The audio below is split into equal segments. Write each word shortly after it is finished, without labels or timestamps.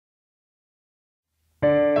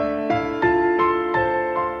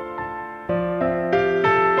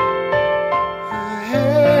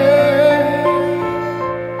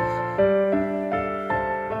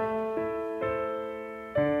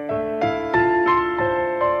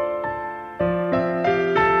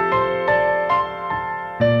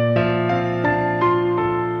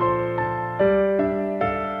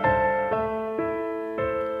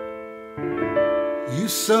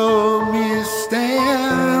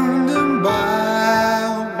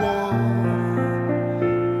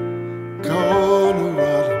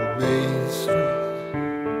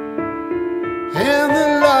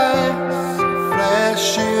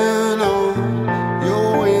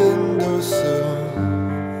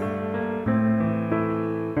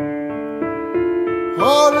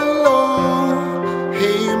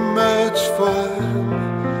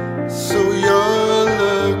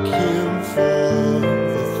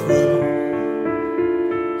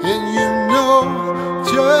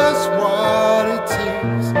just what it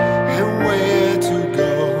takes and where to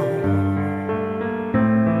go.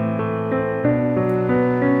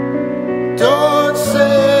 Don't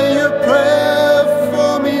say a prayer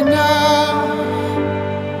for me now,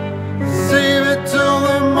 save it till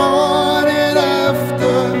the morning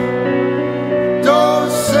after.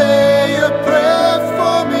 Don't say a prayer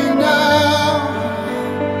for me now,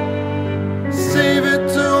 save it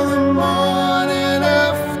till the morning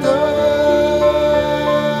after.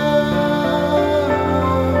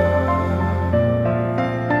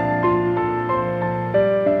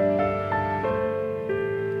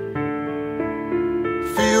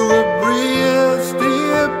 Feel the breeze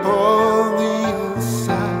deep on the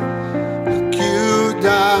inside, look you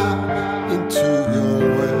down into your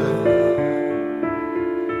well.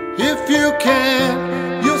 If you can,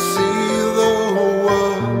 you'll see the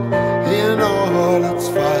world in all its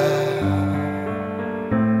fire.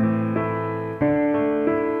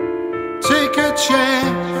 Take a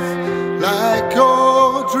chance, like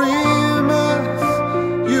old dreamers.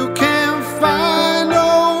 You can't find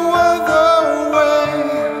no other way.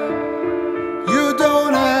 You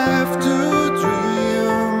don't have to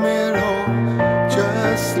dream it all,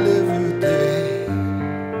 just live your day.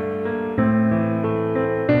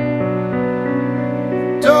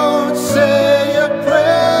 Don't say a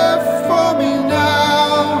prayer for me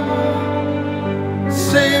now,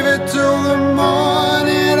 save it till the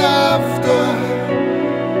morning after.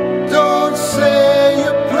 Don't say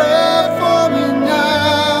a prayer for me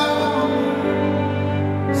now,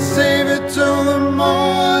 save it till the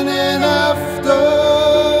morning after.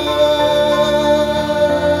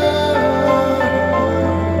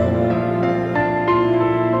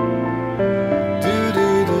 Do do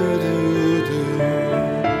do do do.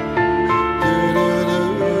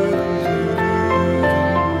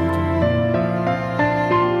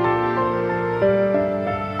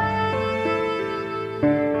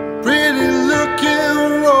 Pretty looking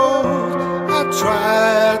road, I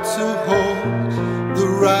tried to hold the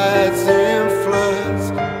rising floods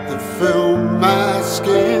that fill my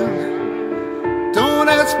skin. Don't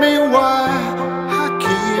ask me why I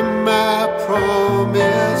keep my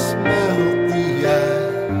promise.